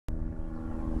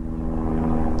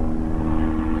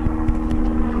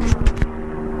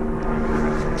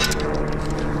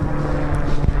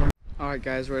Alright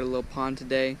guys, we're at a little pond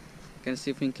today. Gonna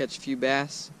see if we can catch a few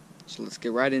bass. So let's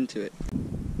get right into it.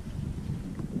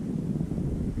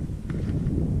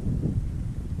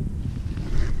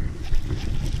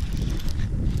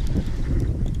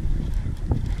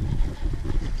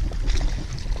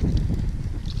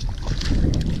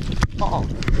 Oh,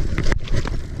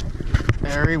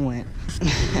 there he went.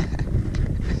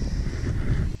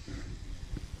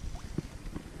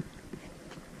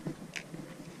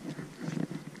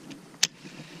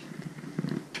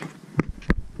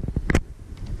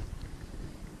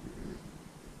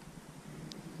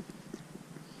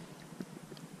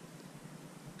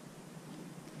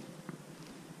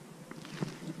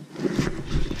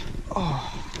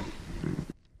 Oh.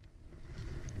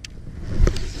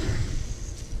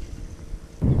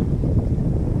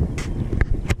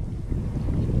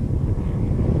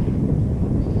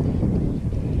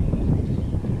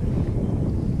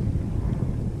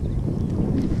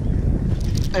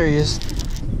 There he is.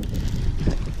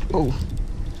 Oh.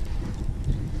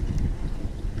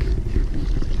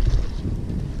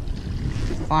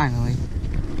 Finally.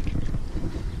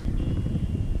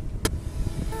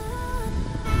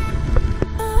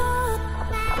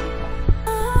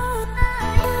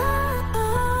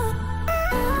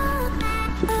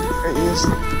 There he is.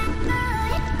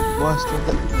 Buster.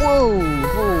 Whoa!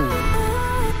 Whoa!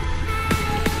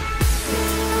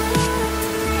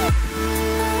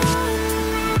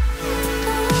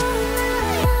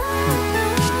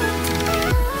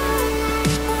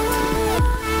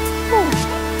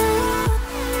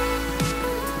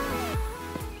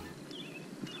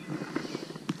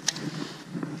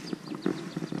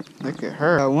 Look at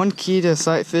her. One key to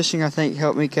sight fishing I think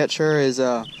helped me catch her is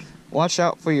watch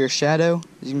out for your shadow.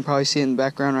 As you can probably see it in the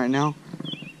background right now.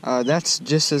 That's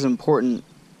just as important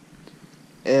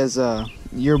as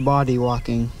your body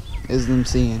walking as them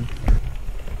seeing.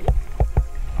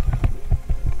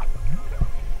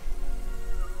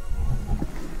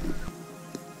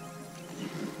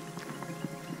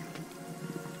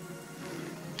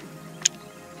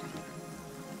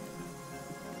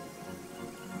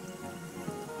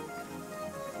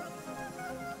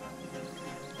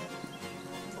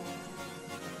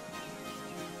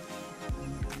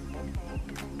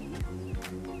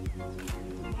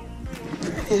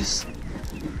 Is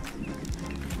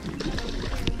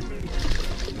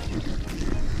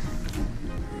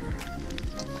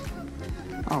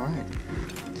all right,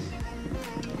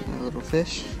 a little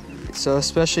fish. So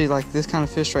especially like this kind of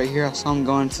fish right here, I saw them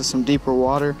going into some deeper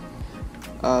water.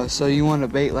 So you want a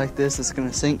bait like this that's going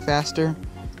to sink faster.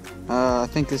 I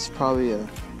think this is probably a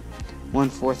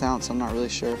 1/4 ounce. I'm not really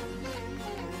sure.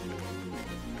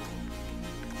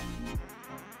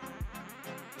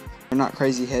 They're not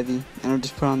crazy heavy, and I'll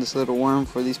just put on this little worm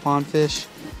for these pond fish,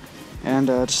 and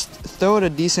just throw it a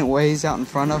decent ways out in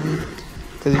front of them,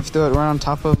 because if you throw it right on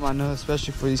top of them, I know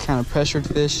especially for these kind of pressured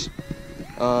fish,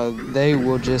 they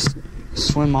will just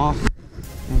swim off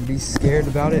and be scared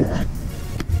about it,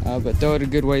 but throw it a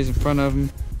good ways in front of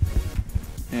them,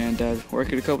 and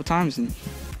work it a couple times, and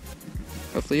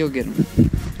hopefully you'll get them.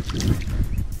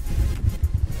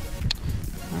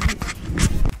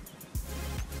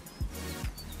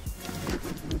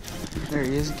 There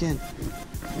he is again.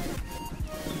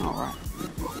 All right.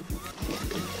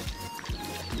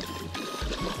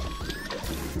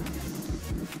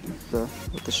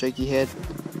 With the shaky head.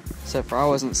 Except for I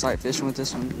wasn't sight fishing with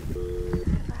this one.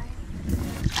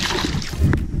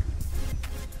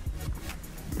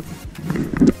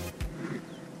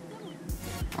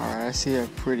 All right, I see a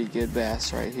pretty good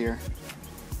bass right here,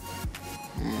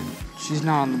 and she's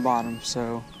not on the bottom,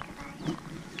 so.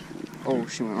 Oh,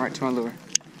 she went right to my lure.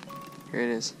 Here it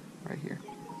is, right here.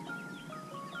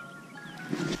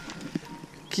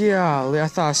 Golly, I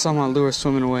thought I saw my lure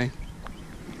swimming away.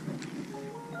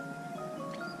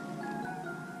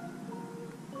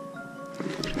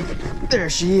 There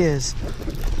she is.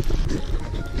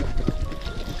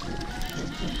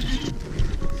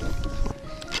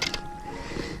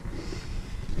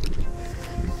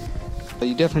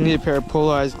 You definitely need a pair of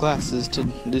polarized glasses to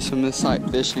do some of this sight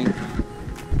fishing.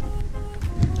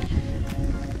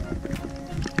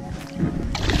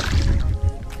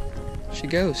 She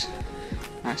goes,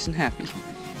 nice and happy.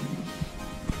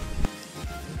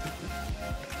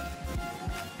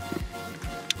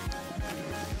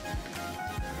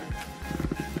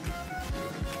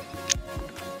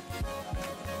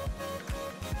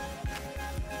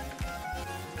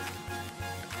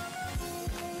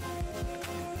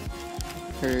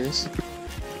 There it is.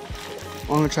 I'm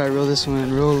gonna try to reel this one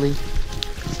in really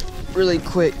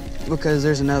quick, because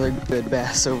there's another good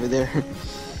bass over there. There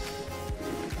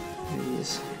he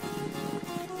is.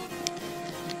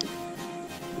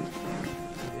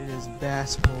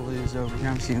 bass bowl is over here.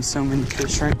 I'm seeing so many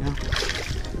fish right now.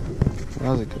 That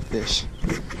was a good fish.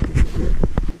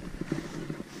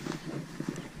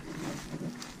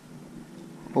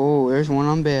 Oh, there's one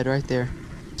on bed right there.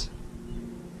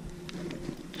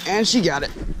 And she got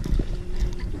it.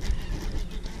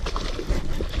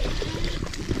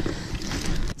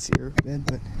 Let's see her bed,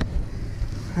 but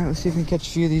alright, let's see if we can catch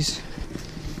a few of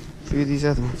these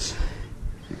other ones.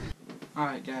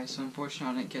 Alright guys, so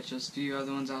unfortunately I didn't catch those few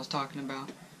other ones I was talking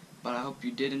about, but I hope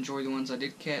you did enjoy the ones I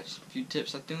did catch, a few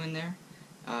tips I threw in there.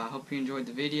 I hope you enjoyed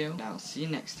the video, and I'll see you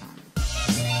next time.